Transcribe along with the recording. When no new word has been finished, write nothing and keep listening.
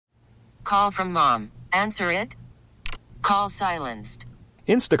Call from mom. Answer it. Call silenced.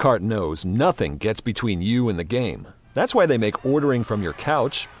 Instacart knows nothing gets between you and the game. That's why they make ordering from your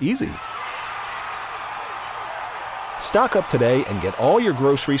couch easy. Stock up today and get all your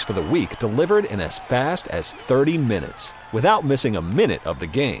groceries for the week delivered in as fast as 30 minutes without missing a minute of the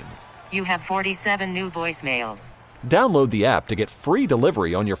game. You have 47 new voicemails. Download the app to get free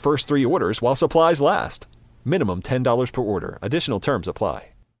delivery on your first 3 orders while supplies last. Minimum $10 per order. Additional terms apply.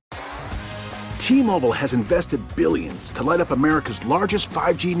 T-Mobile has invested billions to light up America's largest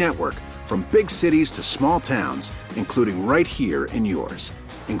 5G network, from big cities to small towns, including right here in yours.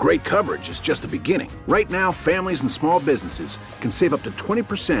 And great coverage is just the beginning. Right now, families and small businesses can save up to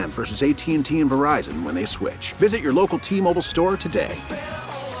 20% versus AT&T and Verizon when they switch. Visit your local T-Mobile store today.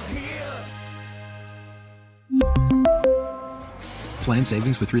 Plan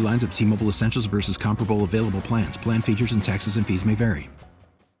savings with 3 lines of T-Mobile Essentials versus comparable available plans. Plan features and taxes and fees may vary.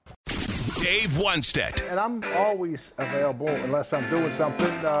 Dave Wannstedt. And I'm always available unless I'm doing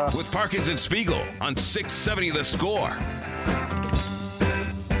something. With Parkins and Spiegel on 670 The Score.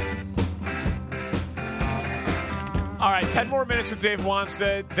 All right, 10 more minutes with Dave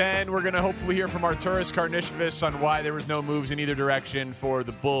Wannstedt. Then we're going to hopefully hear from Arturas Karnisovas on why there was no moves in either direction for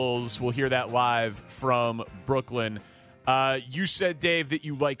the Bulls. We'll hear that live from Brooklyn. You said, Dave, that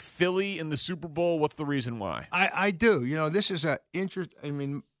you like Philly in the Super Bowl. What's the reason why? I do. You know, this is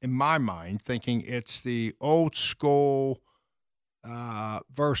in my mind, thinking it's the old school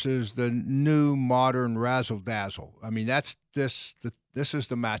versus the new modern razzle-dazzle. I mean, this is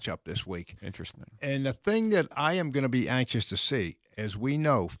the matchup this week. Interesting. And the thing that I am going to be anxious to see, as we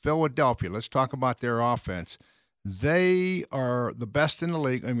know, Philadelphia, let's talk about their offense. They are the best in the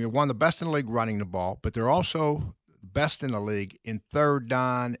league. I mean, one of the best in the league running the ball, but they're also best in the league in third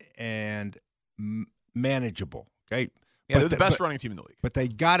down and manageable. Okay, yeah, they're the best running team in the league. But they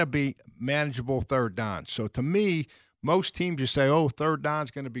got to be manageable third down. So to me, most teams just say, "Oh, third down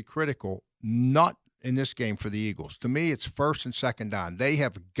is going to be critical." Not in this game for the Eagles. To me, it's first and second down. They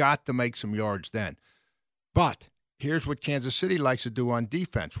have got to make some yards then. But here's what Kansas City likes to do on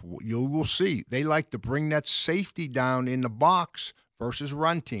defense. You will see they like to bring that safety down in the box versus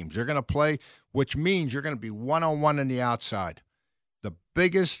run teams. They're going to play, which means you're going to be one-on-one on the outside. The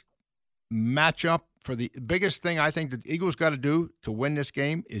biggest matchup biggest thing I think the Eagles got to do to win this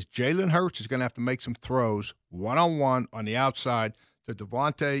game is Jalen Hurts is going to have to make some throws one-on-one on the outside to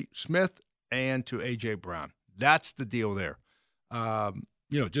Devontae Smith and to A.J. Brown. That's the deal there.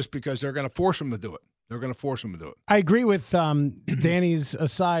 Just because they're going to force him to do it. They're going to force him to do it. I agree with Danny's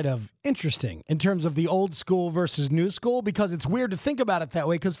aside of interesting in terms of the old school versus new school, because it's weird to think about it that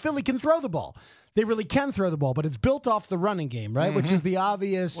way because Philly can throw the ball. They really can throw the ball, but it's built off the running game, right? Mm-hmm. Which is the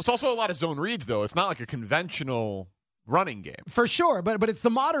obvious. Well, it's also a lot of zone reads, though. It's not like a conventional running game. For sure, but it's the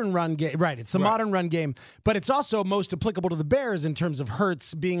modern run game. Right, it's the modern run game, but it's also most applicable to the Bears in terms of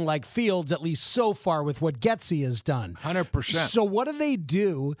Hurts being like Fields, at least so far with what Getsy has done. 100%. So what do they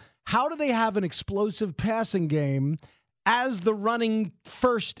do? How do they have an explosive passing game as the running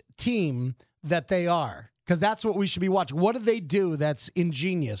first team that they are? Because that's what we should be watching. What do they do that's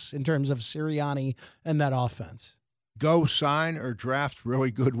ingenious in terms of Sirianni and that offense? Go sign or draft really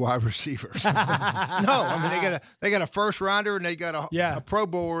good wide receivers. No, I mean they got a first rounder and they got a Pro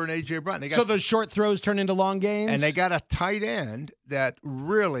Bowler in A.J. Brown. So those short throws turn into long gains? And they got a tight end that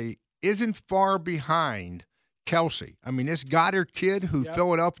really isn't far behind Kelsey. I mean, this Goddard kid who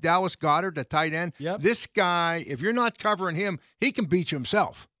Philadelphia, Dallas Goddard, the tight end, this guy, if you're not covering him, he can beat you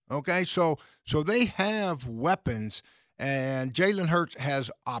himself. Okay, so they have weapons. And Jalen Hurts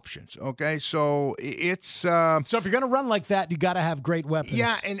has options, okay? So it's so if you're going to run like that, you got to have great weapons.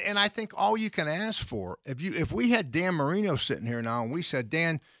 Yeah, and I think all you can ask for, if we had Dan Marino sitting here now and we said,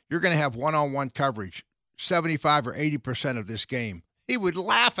 Dan, you're going to have one-on-one coverage 75 or 80% of this game, he would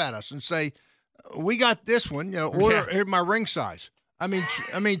laugh at us and say, we got this one, order my ring size. I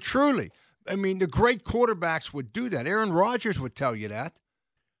mean, truly. I mean, the great quarterbacks would do that. Aaron Rodgers would tell you that.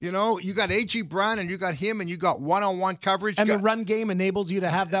 You know, you got A.J. Brown and you got him and you got one-on-one coverage. And the run game enables you to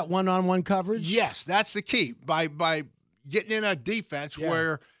have that one-on-one coverage? Yes, that's the key. By getting in a defense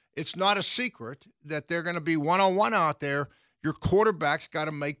where it's not a secret that they're going to be one-on-one out there, your quarterback's got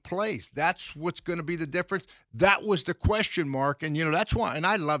to make plays. That's what's going to be the difference. That was the question mark. And, that's why. And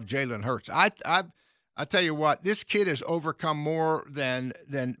I love Jalen Hurts. I tell you what, this kid has overcome more than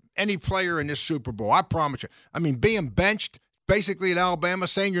any player in this Super Bowl. I promise you. I mean, being benched basically at Alabama,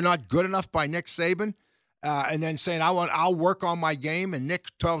 saying you're not good enough by Nick Saban, and then saying I'll work on my game. And Nick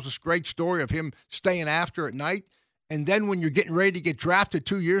tells this great story of him staying after at night. And then when you're getting ready to get drafted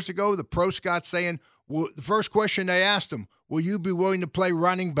 2 years ago, the pro scout saying, Well, the first question they asked him, will you be willing to play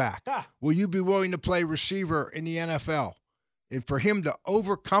running back? Will you be willing to play receiver in the NFL? And for him to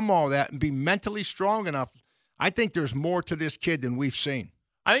overcome all that and be mentally strong enough, I think there's more to this kid than we've seen.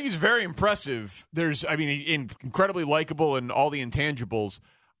 I think he's very impressive. Incredibly likable and all the intangibles.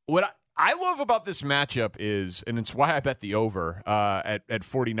 What I love about this matchup is, and it's why I bet the over at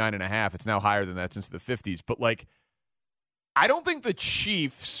 49.5. It's now higher than that since the 50s. But, I don't think the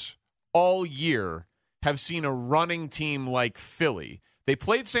Chiefs all year have seen a running team like Philly. They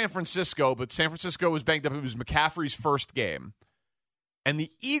played San Francisco, but San Francisco was banged up. It was McCaffrey's first game. And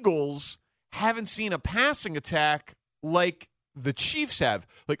the Eagles haven't seen a passing attack like the Chiefs have.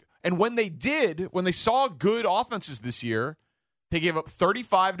 And when they saw good offenses this year, they gave up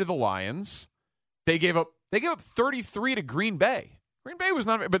 35 to the Lions. They gave up 33 to Green Bay. Green Bay was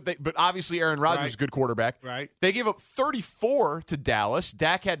not, but obviously Aaron Rodgers is a good quarterback. Right. They gave up 34 to Dallas.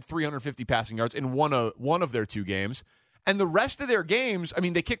 Dak had 350 passing yards in one of their 2 games. And the rest of their games,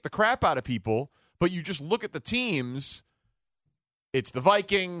 they kicked the crap out of people, but you just look at the teams. It's the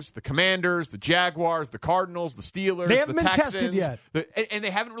Vikings, the Commanders, the Jaguars, the Cardinals, the Steelers, they haven't the been Texans. Tested yet. And they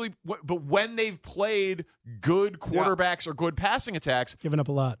haven't really, but when they've played good quarterbacks or good passing attacks, Giving up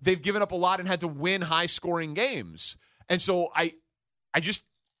a lot. They've given up a lot and had to win high-scoring games. And so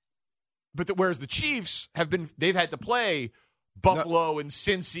whereas the Chiefs they've had to play Buffalo and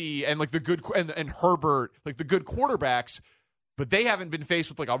Cincy and the good and Herbert, the good quarterbacks, but they haven't been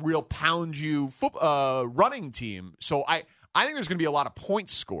faced with a real pound you running team. So I think there's going to be a lot of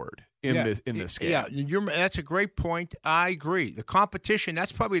points scored in this game. Yeah, that's a great point. I agree. The competition,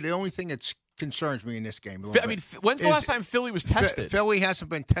 that's probably the only thing that concerns me in this game. When's the last time Philly was tested? Philly hasn't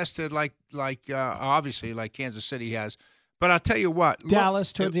been tested obviously like Kansas City has. But I'll tell you what.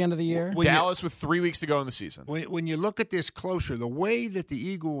 Dallas towards the end of the year. Dallas with 3 weeks to go in the season. When you look at this closer, the way that the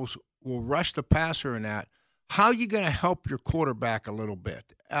Eagles will rush the passer in that, how are you going to help your quarterback a little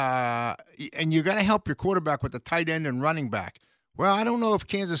bit? And you're going to help your quarterback with the tight end and running back. Well, I don't know if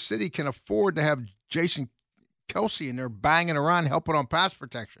Kansas City can afford to have Jason Kelce in there banging around helping on pass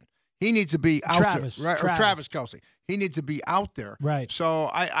protection. He needs to be out there. Right? Or Travis Kelce. He needs to be out there. Right. So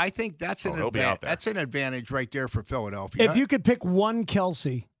I think that's an advantage. That's an advantage right there for Philadelphia. If you could pick one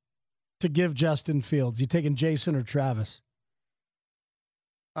Kelce to give Justin Fields, you taking Jason or Travis?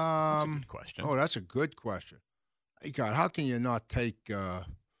 That's a good question. Oh, that's a good question. God, how can you not take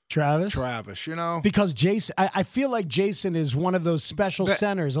Travis? Travis, Because Jason, I feel like Jason is one of those special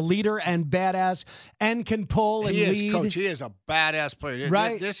centers, a leader and badass, and can pull and lead. He is, Coach. He is a badass player.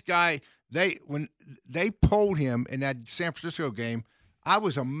 Right. This guy, when they pulled him in that San Francisco game, I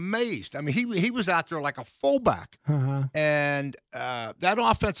was amazed. He was out there like a fullback. Uh-huh. And that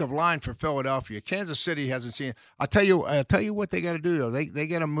offensive line for Philadelphia, Kansas City hasn't seen it. I'll tell you what they got to do, though. They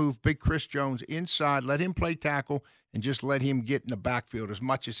got to move Big Chris Jones inside, let him play tackle, and just let him get in the backfield as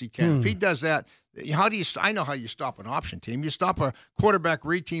much as he can. If he does that, I know how you stop an option team. You stop a quarterback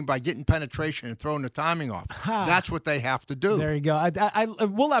read team by getting penetration and throwing the timing off. That's what they have to do. There you go.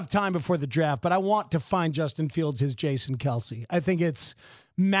 We'll have time before the draft, but I want to find Justin Fields his Jason Kelce. I think it's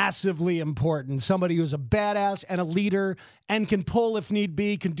massively important. Somebody who's a badass and a leader and can pull if need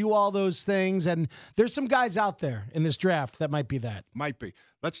be, can do all those things. And there's some guys out there in this draft that might be that. Might be.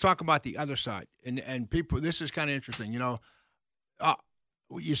 Let's talk about the other side. And people, this is kind of interesting. You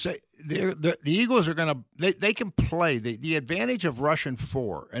say the Eagles are going to they can play. The advantage of rushing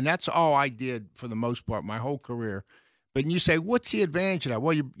 4, and that's all I did for the most part my whole career. But you say, what's the advantage of that?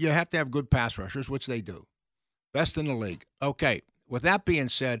 Well, you have to have good pass rushers, which they do. Best in the league. Okay. With that being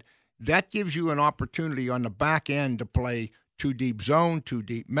said, that gives you an opportunity on the back end to play 2 deep zone, 2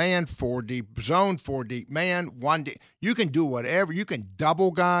 deep man, 4 deep zone, 4 deep man, 1 deep. You can do whatever. You can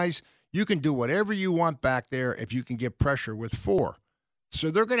double guys. You can do whatever you want back there if you can get pressure with 4.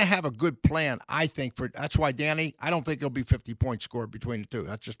 So they're going to have a good plan, I think. That's why, Danny, I don't think there'll be 50 points scored between the two.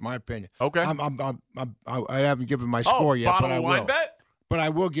 That's just my opinion. Okay. I haven't given my score yet, but I will. Wine bet? But I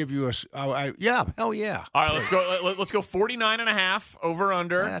will give you hell yeah. All right, let's go 49.5 over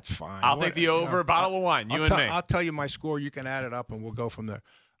under. That's fine. I'll take the over, bottle of wine, you and me. I'll tell you my score. You can add it up, and we'll go from there.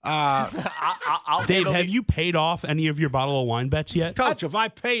 Dave, have you paid off any of your bottle of wine bets yet? Coach, if I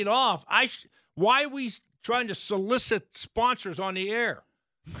paid off, why are we trying to solicit sponsors on the air?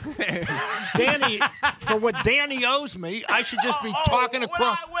 Danny, for what Danny owes me, I should just be talking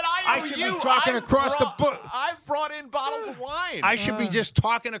across. I should be talking across the book. I've brought in bottles of wine. I should be just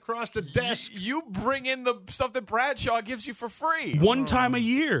talking across the desk. You bring in the stuff that Bradshaw gives you for free. One time a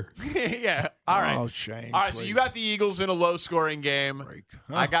year. Yeah. All right. Oh, Shane. All right. So you got the Eagles in a low-scoring game.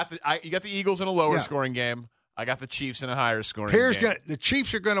 Huh? You got the Eagles in a lower-scoring game. I got the Chiefs in a higher scoring game. The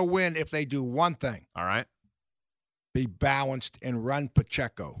Chiefs are going to win if they do one thing. All right. Be balanced and run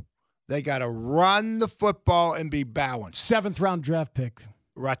Pacheco. They got to run the football and be balanced. 7th-round draft pick.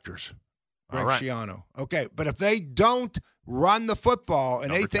 Rutgers. All right. Schiano. Okay, but if they don't run the football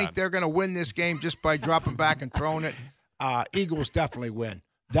and they think they're going to win this game just by dropping back and throwing it, Eagles definitely win.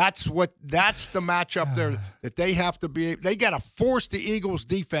 That's the matchup there that they have to be. They got to force the Eagles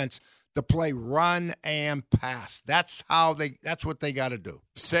defense to play run and pass. That's what they got to do.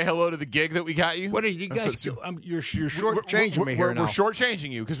 Say hello to the gig that we got you. What are you guys do? You're shortchanging me here now. We're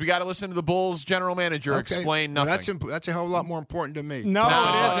shortchanging you because we got to listen to the Bulls general manager explain nothing. Well, that's a hell of a lot more important to me. No,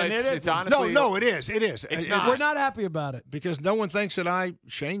 it isn't. It's honestly it is. It's not. We're not happy about it because no one thinks that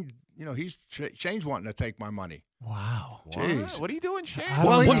Shane's wanting to take my money. Wow. Jeez. What are you doing, Shane?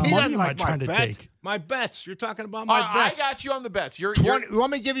 What money doesn't am I like trying to take? My bets. You're talking about my bets. I got you on the bets. You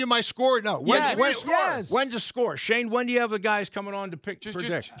want me to give you my score? No. Yes. When's the score? Shane, when do you have the guys coming on to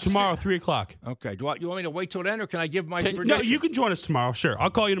predict? Tomorrow, 3 o'clock. Okay. You want me to wait till then, or can I give my prediction? No, you can join us tomorrow. Sure.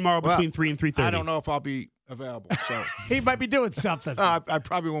 I'll call you tomorrow between 3 and 3:30. I don't know if I'll be available. So he might be doing something. I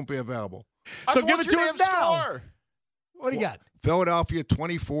probably won't be available. So give it to us now. Score. What do you got? Philadelphia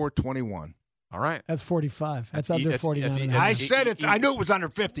 24-21. All right. That's 45. That's under 49. I said it's. I knew it was under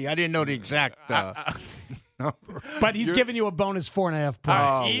 50. I didn't know the exact number. But he's giving you a bonus 4.5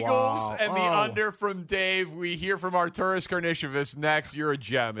 points. Eagles and the under from Dave. We hear from Arturas Karnisovas next. You're a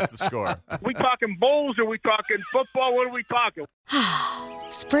gem. It's the score. We talking Bulls or we talking football? What are we talking?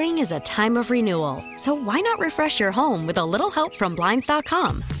 Spring is a time of renewal, so why not refresh your home with a little help from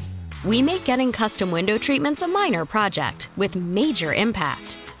Blinds.com? We make getting custom window treatments a minor project with major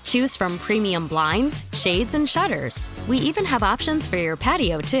impact. Choose from premium blinds, shades, and shutters. We even have options for your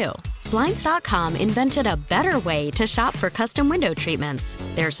patio, too. Blinds.com invented a better way to shop for custom window treatments.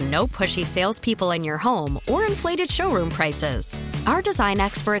 There's no pushy salespeople in your home or inflated showroom prices. Our design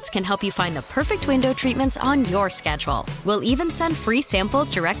experts can help you find the perfect window treatments on your schedule. We'll even send free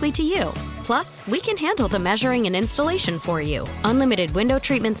samples directly to you. Plus, we can handle the measuring and installation for you. Unlimited window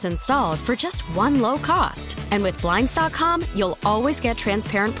treatments installed for just one low cost. And with Blinds.com, you'll always get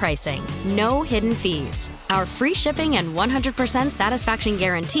transparent pricing. No hidden fees. Our free shipping and 100% satisfaction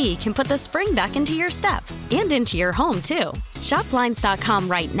guarantee can put the spring back into your step and into your home, too. Shop Blinds.com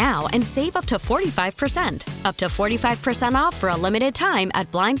right now and save up to 45%. Up to 45% off for a limited time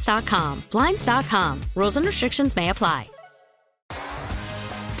at Blinds.com. Blinds.com. Rules and restrictions may apply.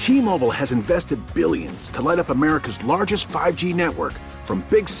 T-Mobile has invested billions to light up America's largest 5G network, from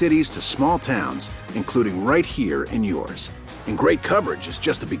big cities to small towns, including right here in yours. And great coverage is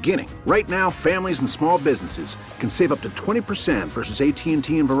just the beginning. Right now, families and small businesses can save up to 20% versus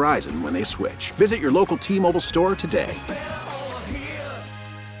AT&T and Verizon when they switch. Visit your local T-Mobile store today.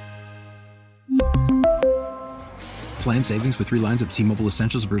 Plan savings with 3 lines of T-Mobile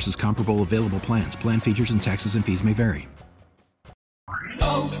Essentials versus comparable available plans. Plan features and taxes and fees may vary.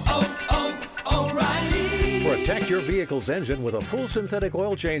 Protect your vehicle's engine with a full synthetic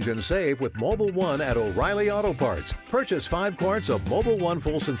oil change and save with Mobil 1 at O'Reilly Auto Parts. Purchase 5 quarts of Mobil 1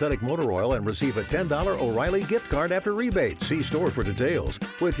 full synthetic motor oil and receive a $10 O'Reilly gift card after rebate. See store for details.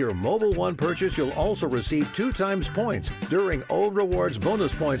 With your Mobil 1 purchase, you'll also receive 2 times points during O Rewards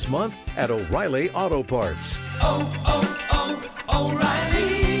Bonus Points Month at O'Reilly Auto Parts.